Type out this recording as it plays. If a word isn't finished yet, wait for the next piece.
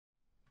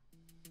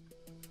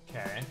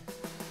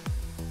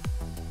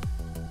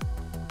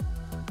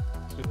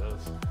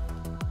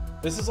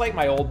This is like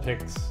my old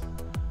picks.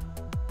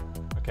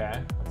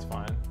 Okay, that's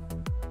fine.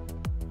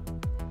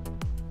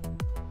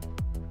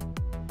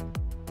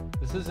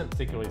 This isn't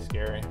particularly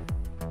scary.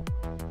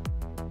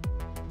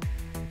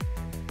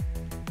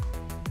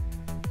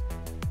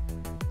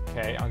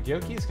 Okay,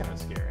 Ongyoki is kind of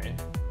scary.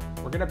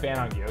 We're gonna ban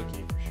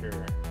Ongyoki for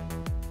sure.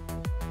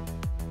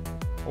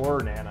 Or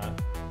Nana.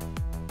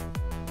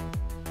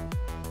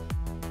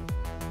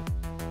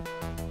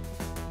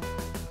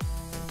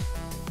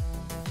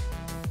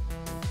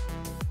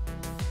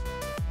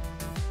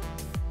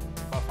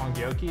 Buff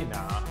Ongyoki?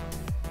 Nah.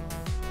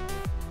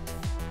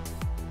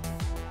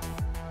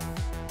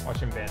 Watch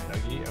him ban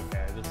Dougie?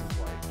 Okay, this is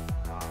like,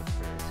 it's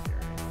very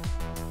scary.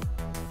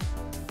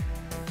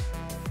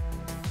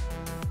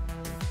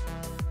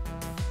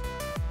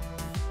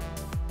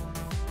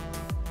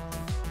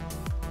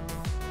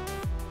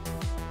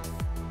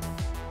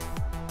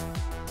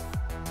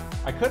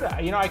 I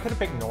could have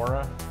picked Nora.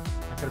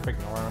 I could have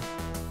picked Nora.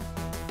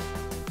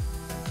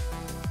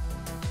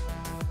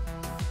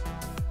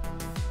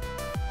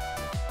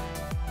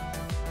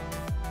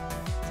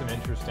 It's an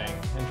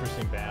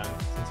interesting ban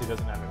since he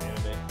doesn't have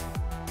immunity.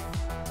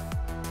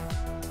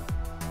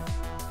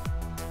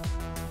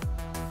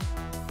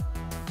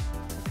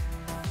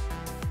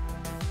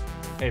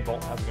 Hey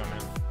Bolt, how's it going, man?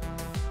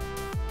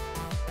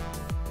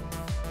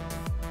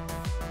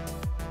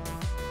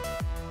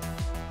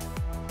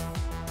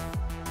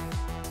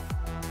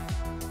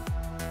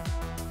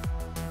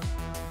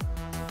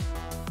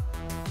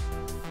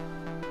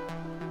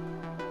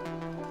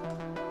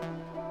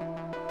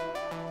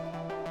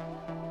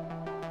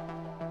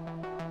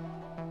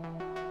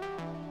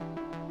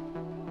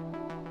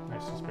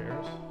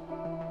 Spares.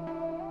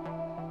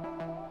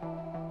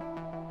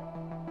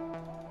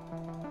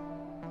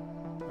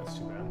 That's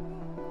too bad.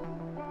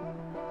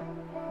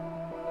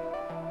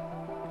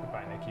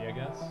 Goodbye, Nikki, I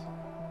guess.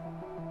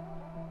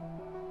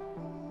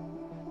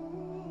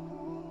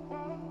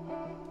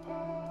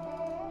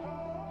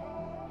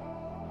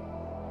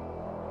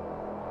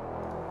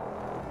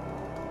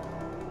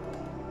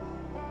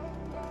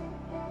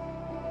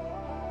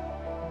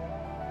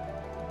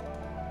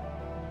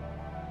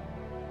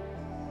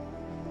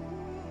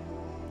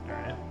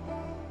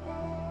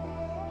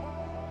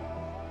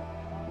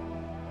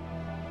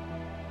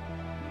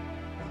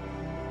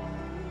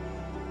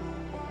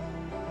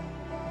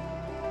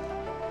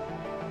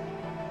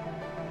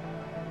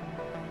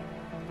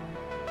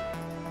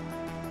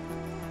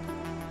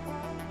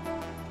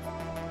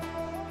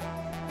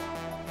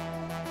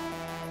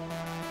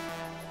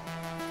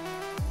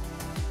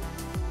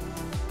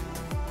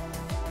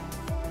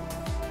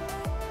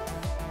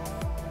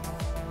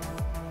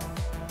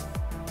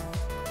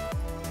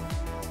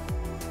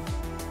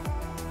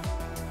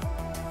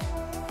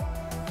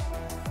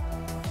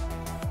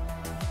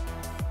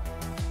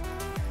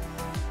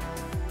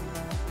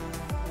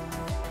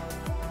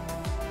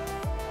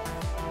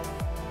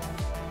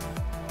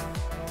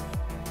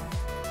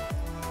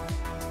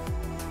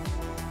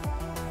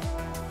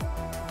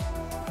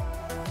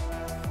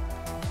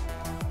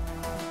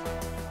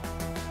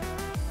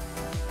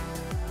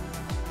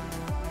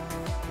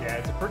 Yeah,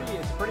 it's a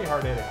pretty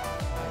hard hitting one,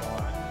 not gonna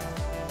lie.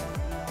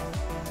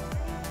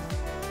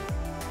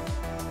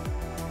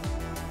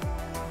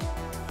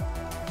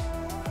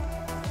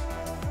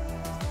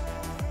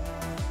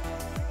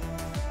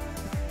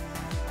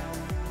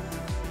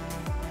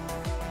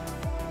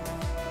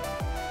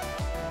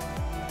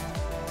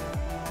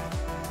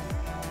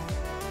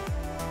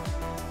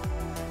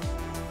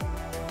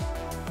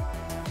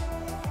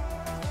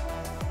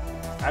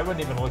 I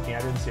wasn't even looking,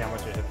 I didn't see how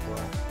much it hit for.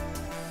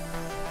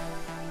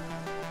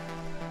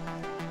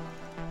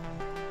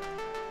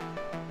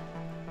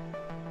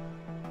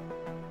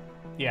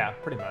 Yeah,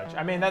 pretty much.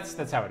 I mean,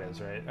 that's how it is,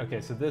 right?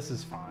 Okay, so this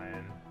is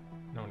fine.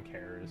 No one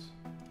cares.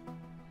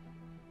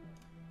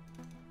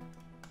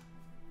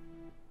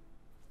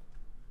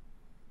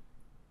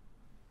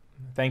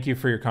 Thank you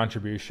for your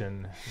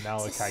contribution,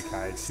 Malachi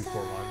Kai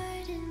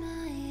 241.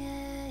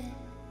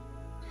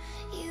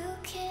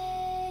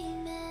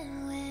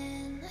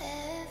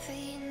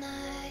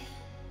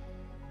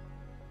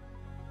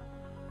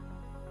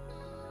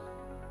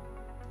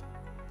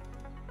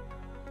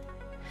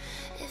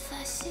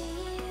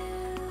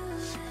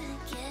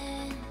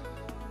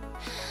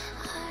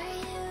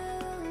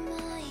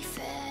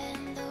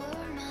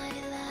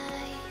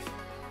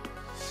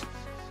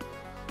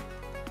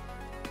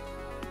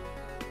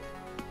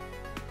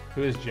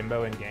 Who is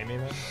Jimbo in game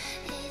even?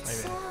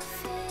 Maybe.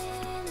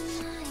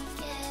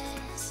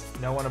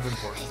 No one of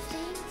importance.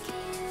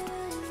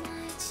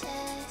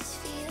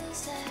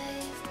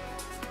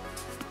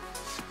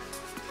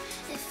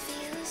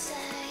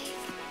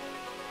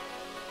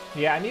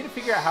 Yeah, I need to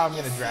figure out how I'm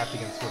going to draft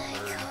against Swift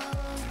Bird.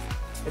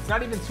 It's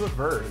not even Swift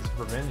Bird, it's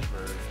Revenge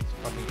Bird. It's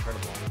fucking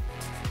incredible.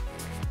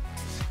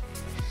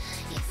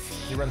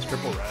 He runs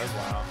triple res,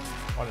 wow.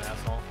 What an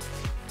asshole.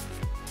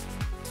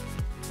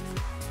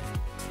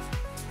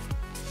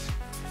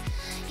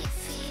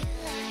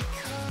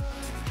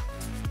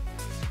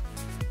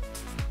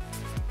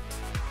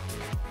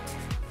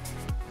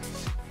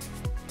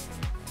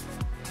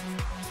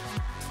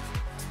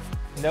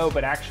 No,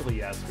 but actually,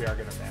 yes, we are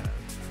going to ban him.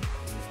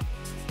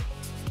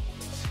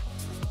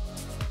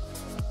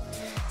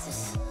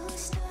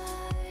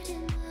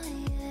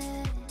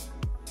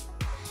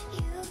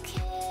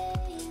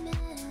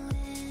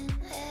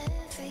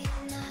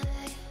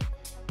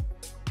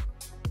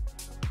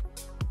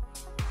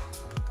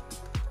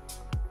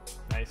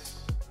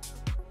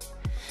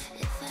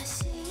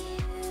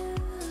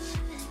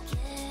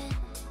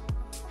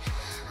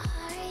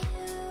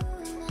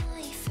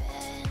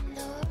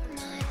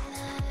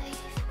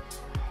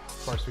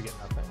 Of course, we get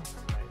nothing.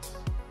 Nice.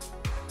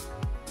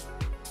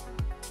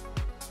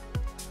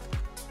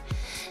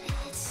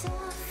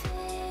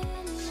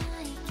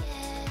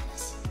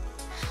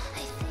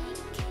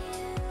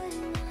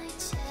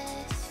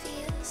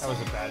 That was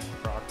a bad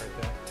proc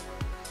right there.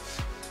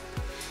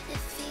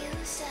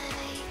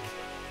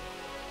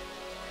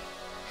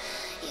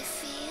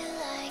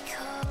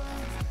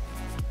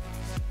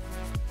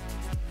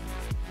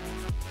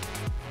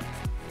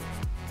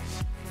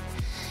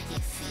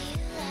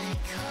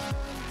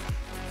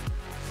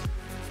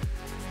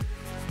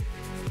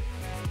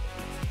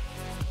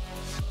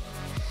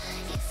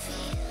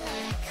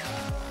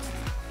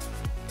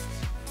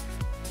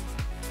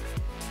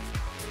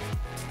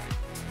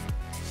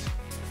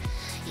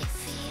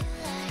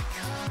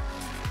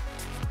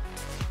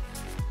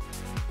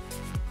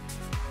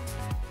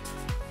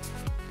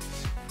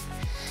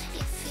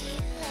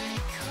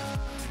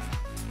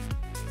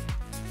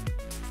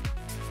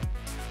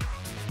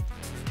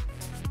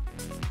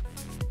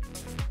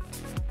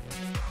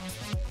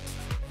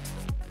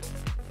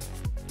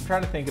 I'm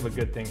trying to think of a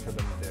good thing for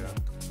them to do.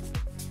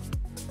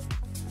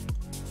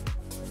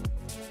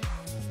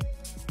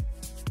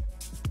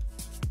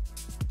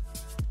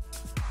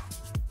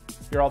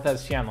 Your alt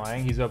has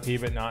Xianlang, he's OP,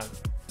 but not.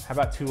 How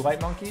about 2 light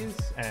monkeys?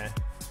 Eh.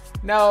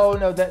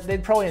 No,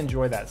 they'd probably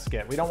enjoy that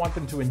skit. We don't want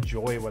them to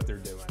enjoy what they're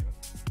doing.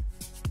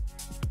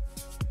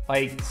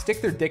 Like,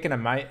 stick their dick in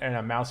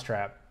a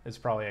mousetrap is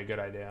probably a good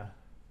idea.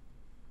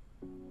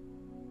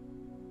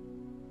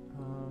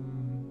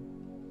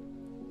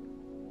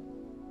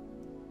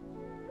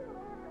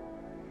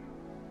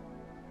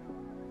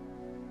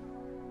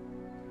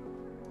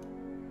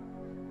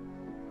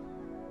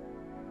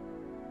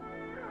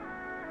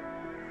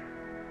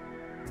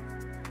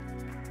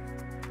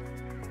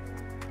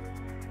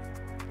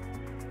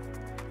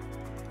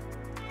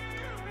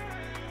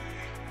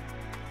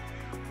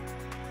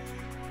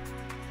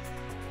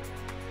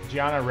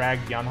 Gianna Rag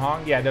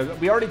Yunhong? Yeah,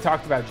 we already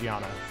talked about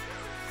Gianna,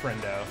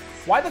 friendo.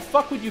 Why the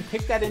fuck would you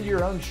pick that into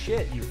your own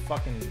shit, you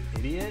fucking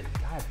idiot?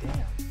 God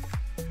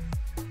damn.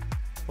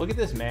 Look at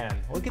this man.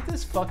 Look at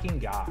this fucking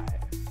guy.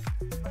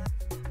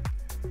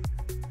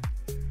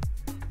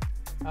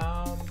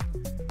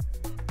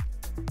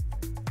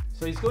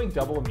 So he's going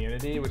double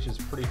immunity, which is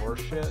pretty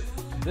horseshit.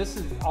 This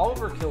is,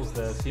 Oliver kills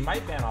this. He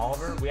might ban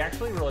Oliver. We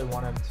actually really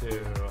want him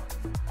to,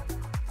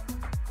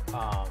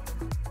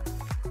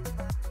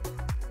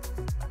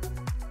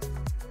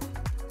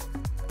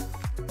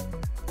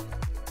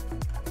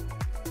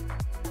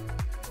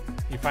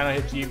 you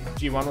finally hit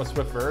G1 with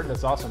Swift Bird.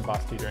 That's awesome,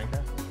 Boss Tea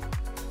Drinker.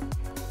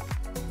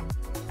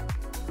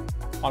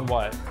 On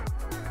what?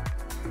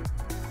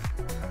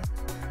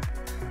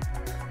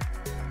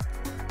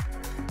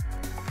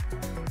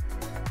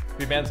 If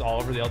he bans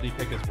Oliver, the LD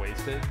pick is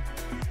wasted.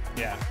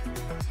 Yeah.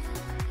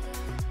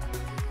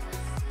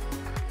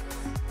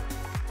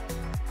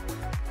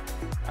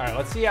 All right,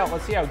 let's see how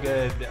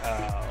good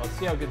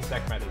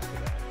Sekhmet is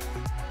today.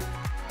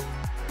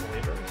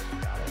 Believers,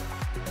 got it.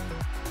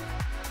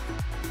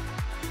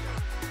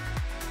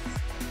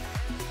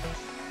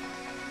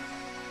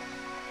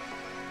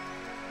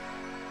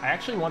 I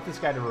actually want this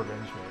guy to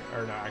revenge me,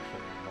 or no,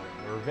 actually,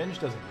 the revenge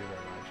doesn't do very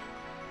much.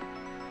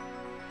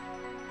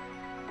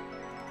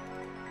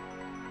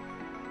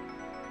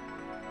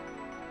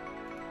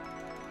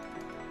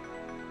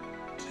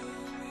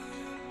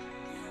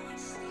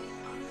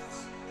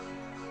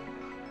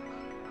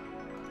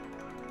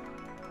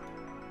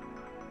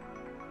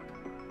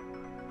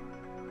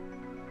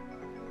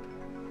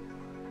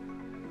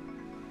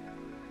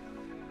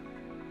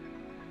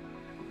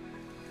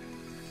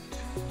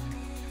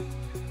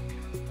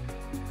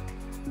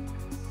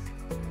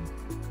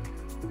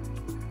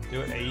 Do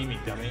it, AE me,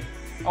 dummy.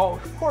 Oh,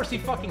 of course he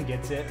fucking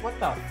gets it. What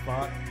the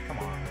fuck? Come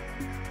on.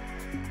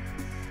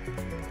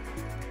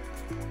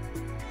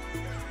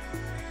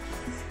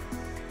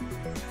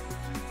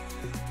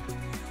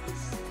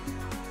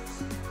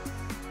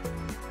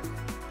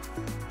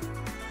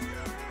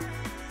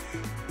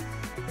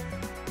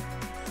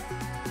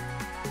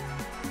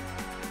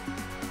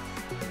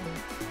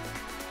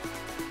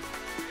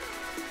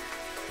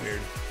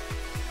 Weird.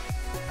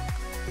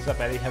 What's up,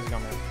 Eddie? How's it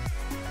going, man?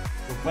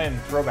 We're playing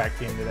throwback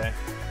team today.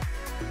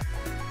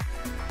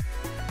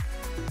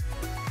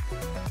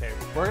 Okay,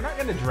 we're not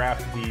going to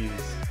draft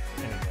these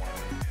anymore.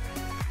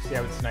 See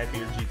how it's snipe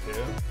your G2?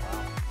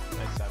 Wow,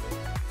 nice 7.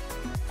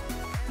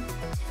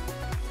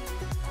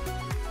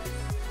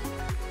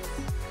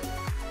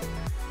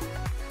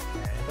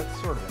 Okay,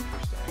 that's sort of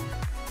interesting.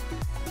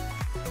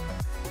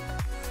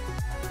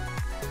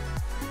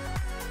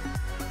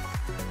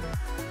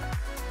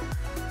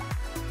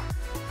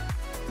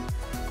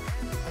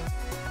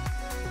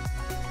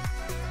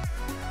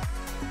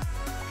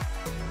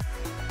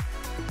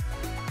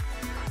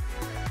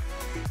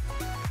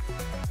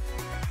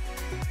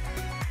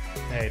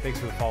 Hey, thanks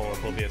for the follow-up,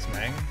 Oblivious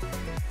Mang.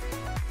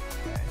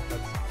 Okay,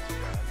 that's not too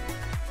bad.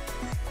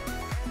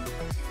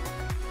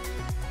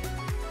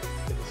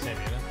 Get the same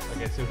unit.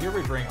 Okay, so here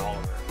we bring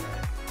Oliver,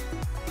 right?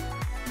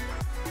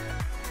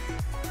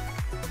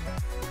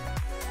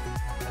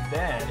 And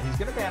then he's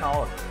gonna ban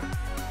Oliver.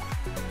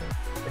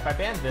 If I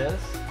ban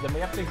this, then we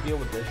have to deal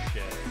with this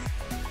shit.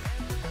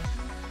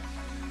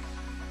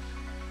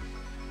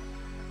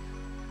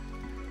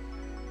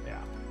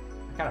 Yeah,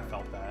 I kind of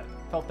felt that.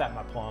 Felt that in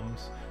my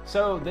plums.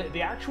 So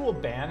the actual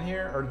ban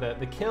here, or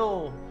the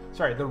kill,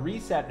 sorry, the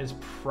reset is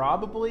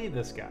probably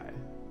this guy.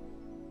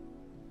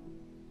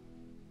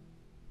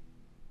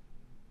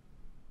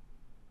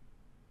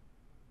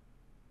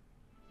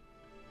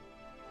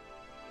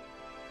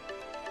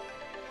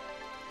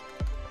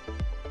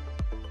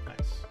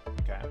 Nice,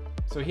 okay.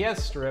 So he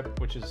has strip,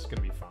 which is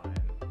gonna be fine.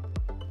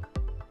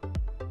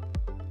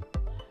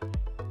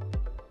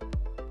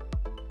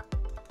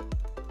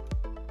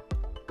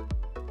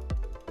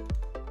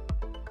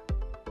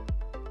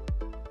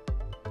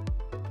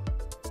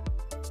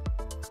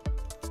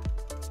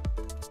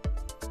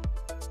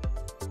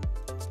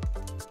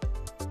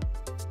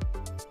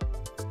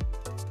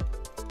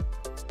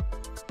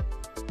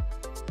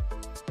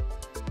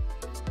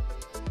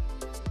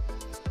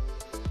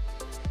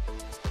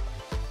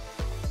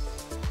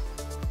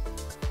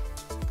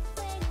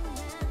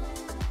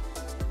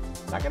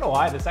 Not gonna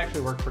lie, this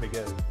actually worked pretty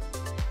good.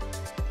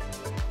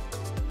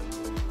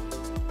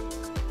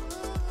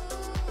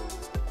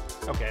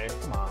 Okay,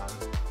 come on.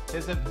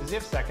 Does he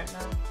have second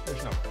now?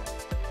 There's no way.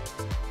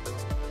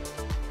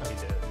 Oh, he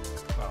did.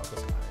 Well, it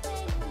doesn't matter.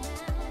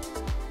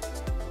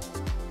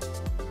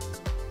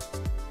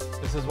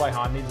 This is why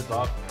Han needs a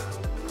buff now.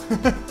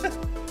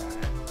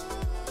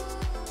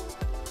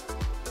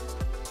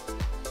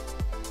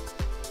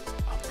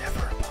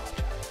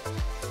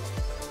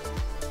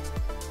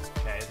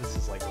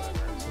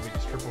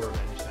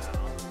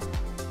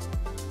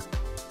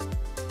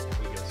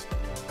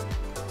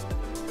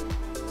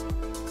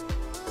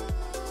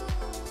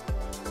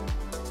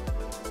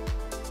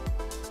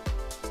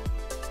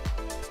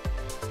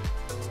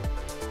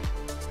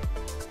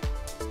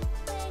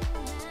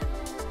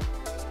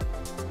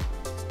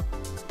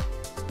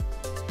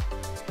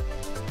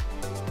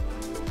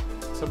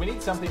 So we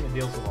need something that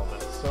deals with all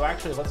this. So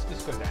actually, let's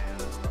just go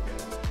Diana. Okay.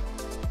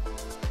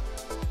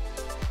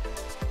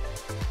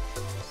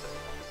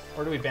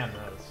 Or do we ban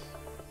this?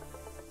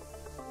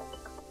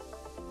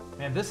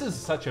 Man, this is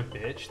such a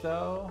bitch,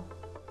 though.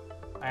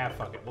 Ah,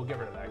 fuck it. We'll get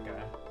rid of that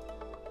guy.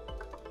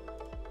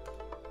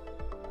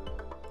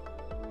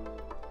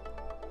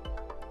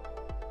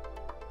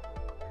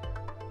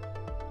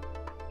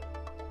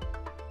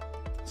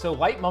 So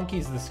Light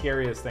Monkey's the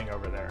scariest thing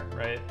over there,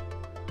 right?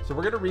 So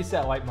we're gonna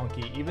reset Light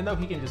Monkey, even though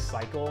he can just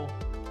cycle.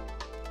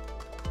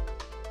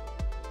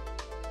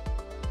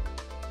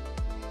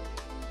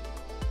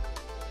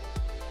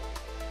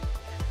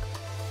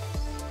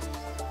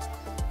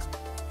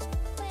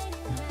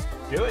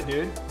 Do it,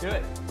 dude. Do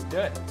it. Do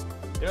it.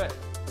 Do it.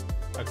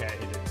 Okay,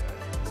 he didn't do it.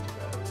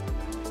 That's too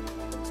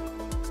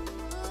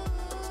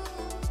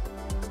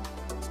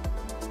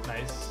bad.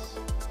 Nice.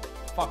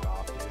 Fuck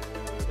off, dude.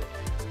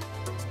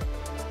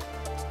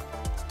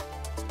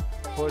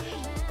 Push.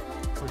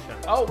 Push him.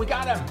 Oh, we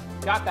got him!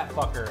 Got that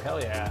fucker.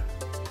 Hell yeah.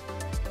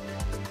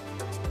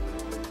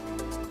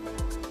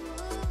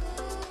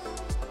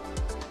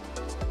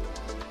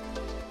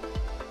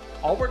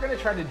 All we're gonna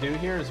try to do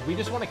here is we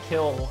just want to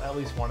kill at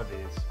least one of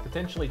these.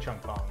 Potentially Chung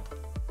Pong.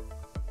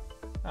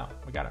 Oh,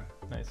 we got him.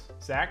 Nice.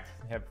 Sacked?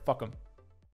 Yeah, fuck him.